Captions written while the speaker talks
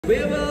we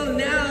will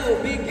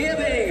now be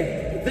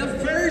giving the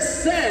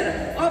first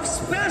set of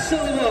special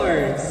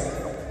awards.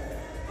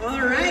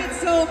 Alright,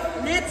 so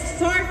let's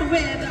start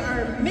with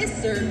our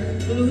Mr.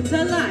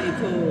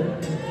 Glutalipo.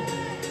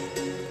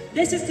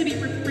 This is to be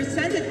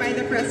presented by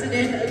the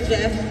President,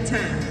 Jeff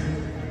Tam.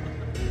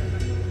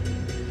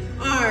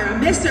 Our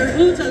Mr.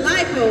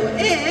 Glutalipo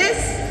is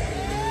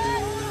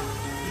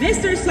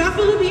Mr. Sa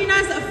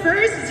Filipinas,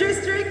 1st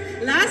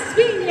District, Las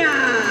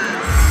Piñas.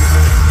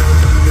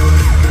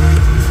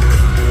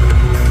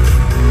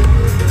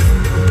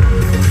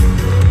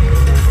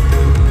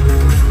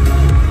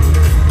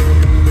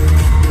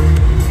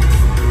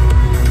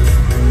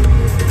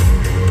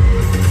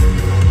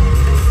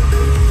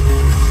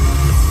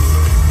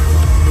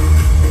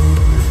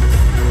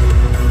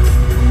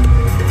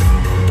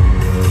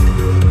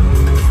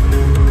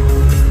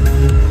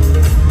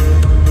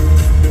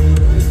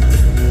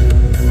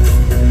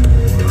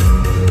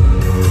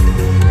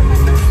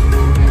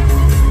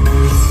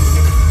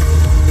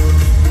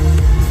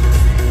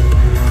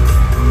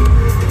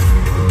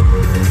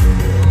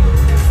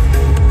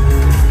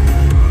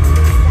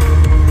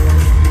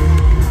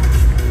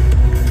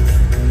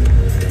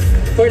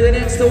 For the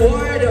next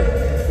award,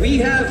 we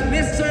have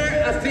Mr.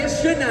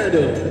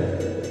 Aficionado,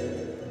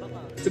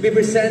 to be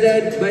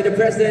presented by the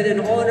President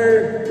and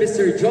Honor,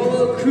 Mr.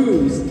 Joel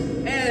Cruz.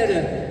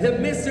 And the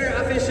Mr.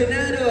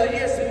 Aficionado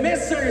is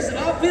Misters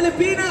of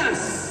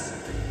Filipinas,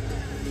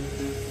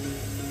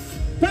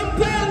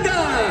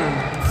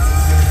 Pampanga.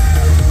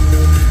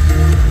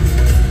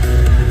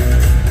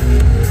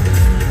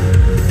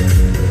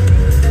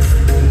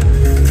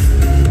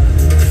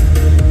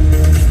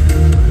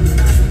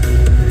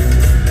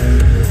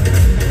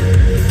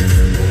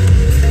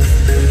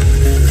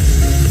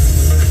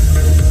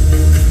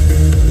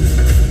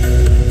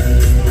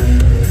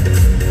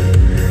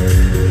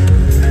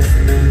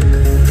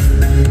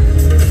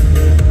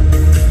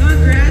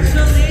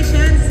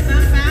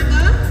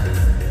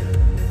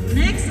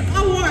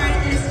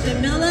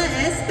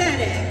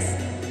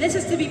 This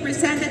is to be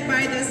presented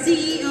by the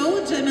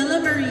CEO,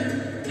 Jamila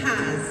Marie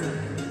Paz.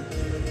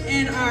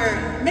 And our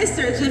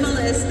Mr.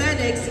 Jamila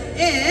Aesthetics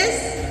is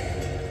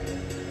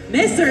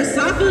Mr.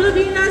 Sa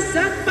Filipinas,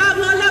 San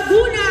Pablo,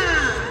 Laguna.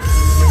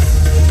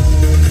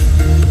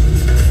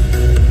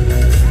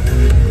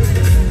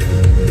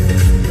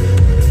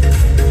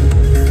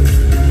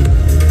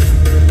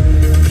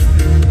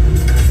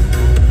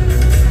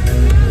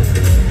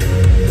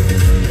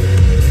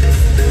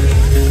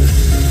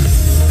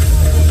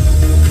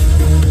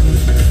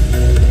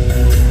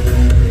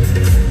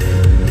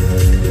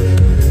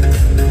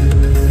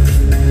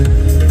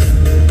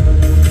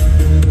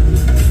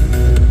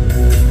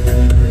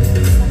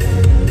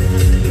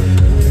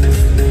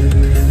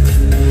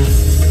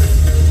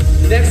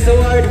 Next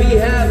award, we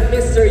have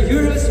Mr.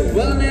 Eurus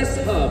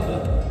Wellness Hub.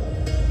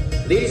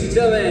 Ladies and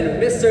gentlemen,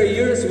 Mr.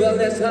 Eurus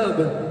Wellness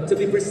Hub, to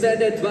be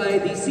presented by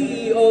the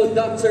CEO,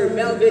 Dr.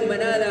 Melvin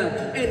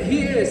Manana. And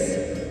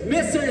here's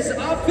Misters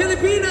of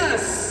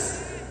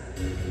Filipinas,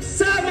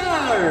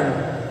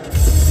 Samar.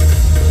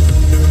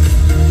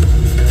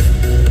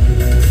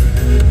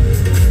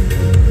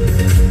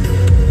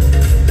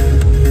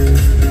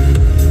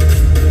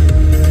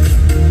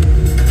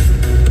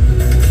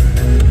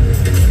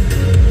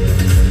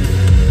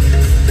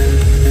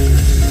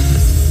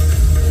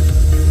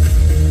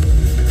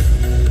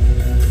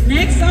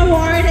 Next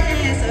award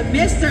is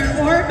Mr.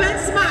 Urban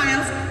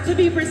Smiles, to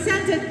be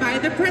presented by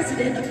the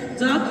President,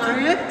 Doug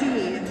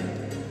RFD.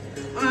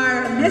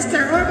 Our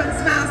Mr. Urban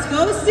Smiles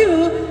goes to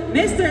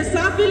Mr.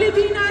 Sa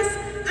Filipinas,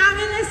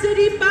 Angeles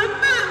City,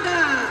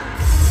 Pampanga.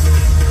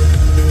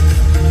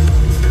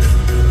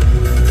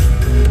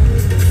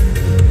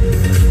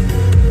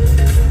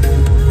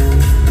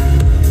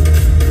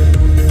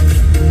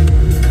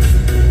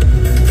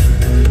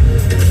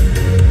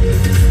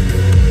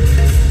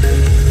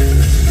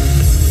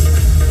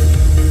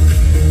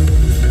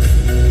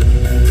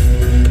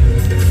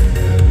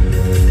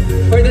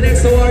 For the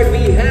next award,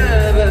 we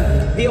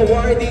have the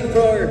awarding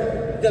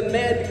for the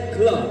Med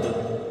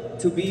Club,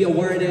 to be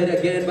awarded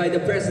again by the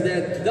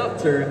President,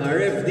 Dr.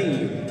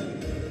 RFD.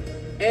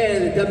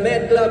 And the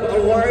Med Club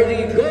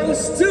awarding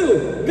goes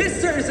to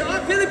Misters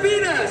of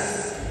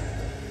Filipinas,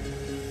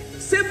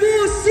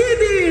 Cebu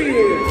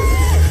City.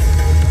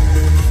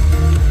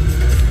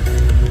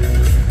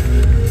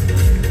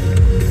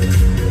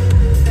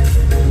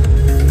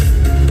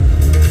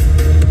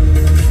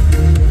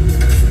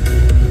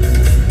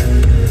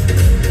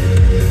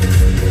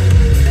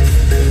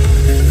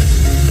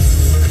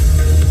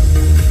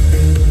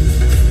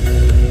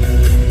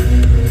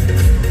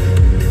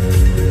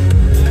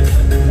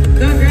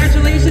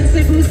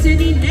 Cebu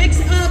City.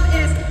 Next up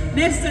is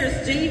Mr.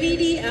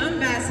 JVD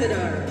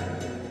Ambassador.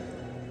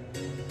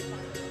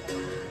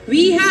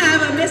 We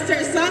have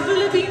Mr. Sa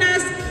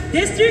Filipinas,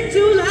 District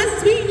 2,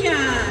 Las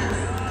Piñas.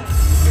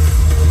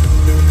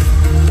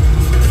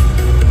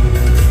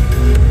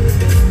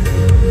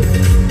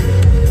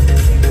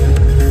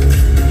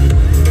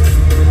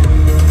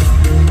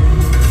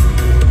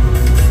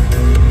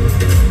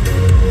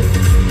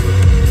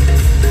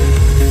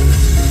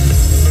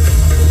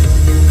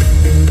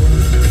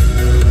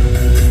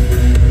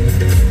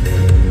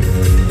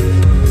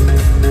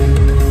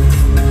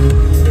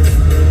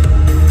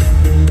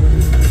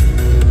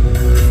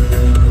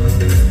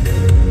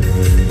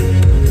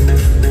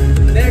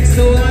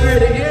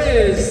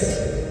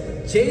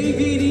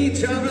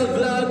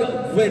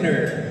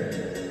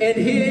 winner. And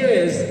he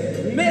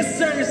is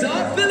Misters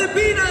of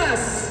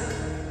Filipinas,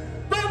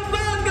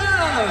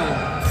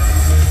 Pampanga!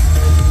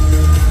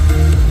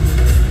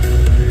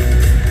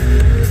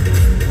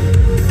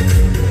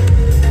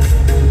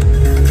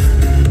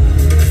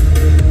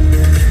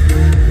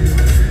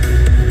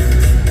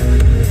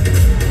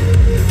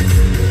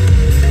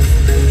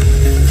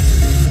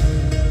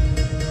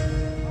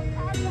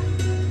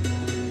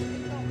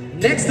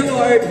 Next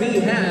award, we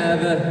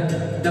have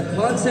the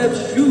Concept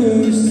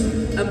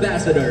Shoes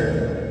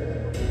Ambassador.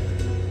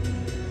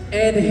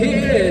 And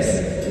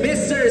here's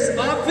Misters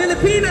of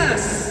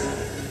Filipinas,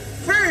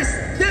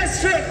 First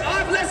District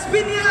of Las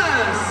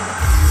Piñas.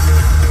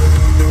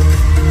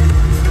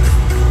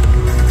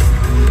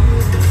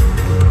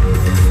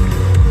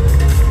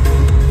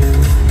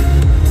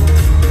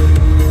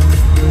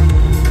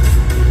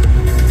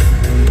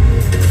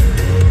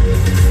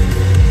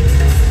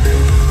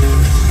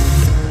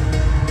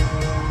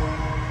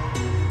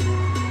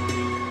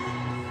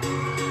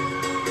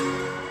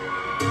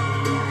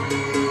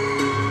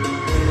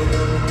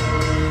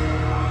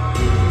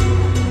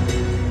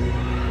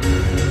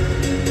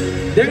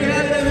 There you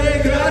have it,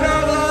 a big round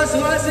of applause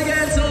once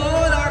again to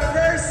all our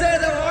first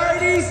set of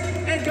awardees,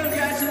 and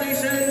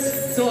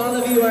congratulations to all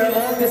of you who are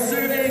all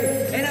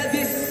deserving. And at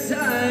this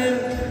time,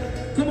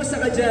 kumusta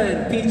ka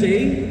dyan,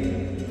 PJ?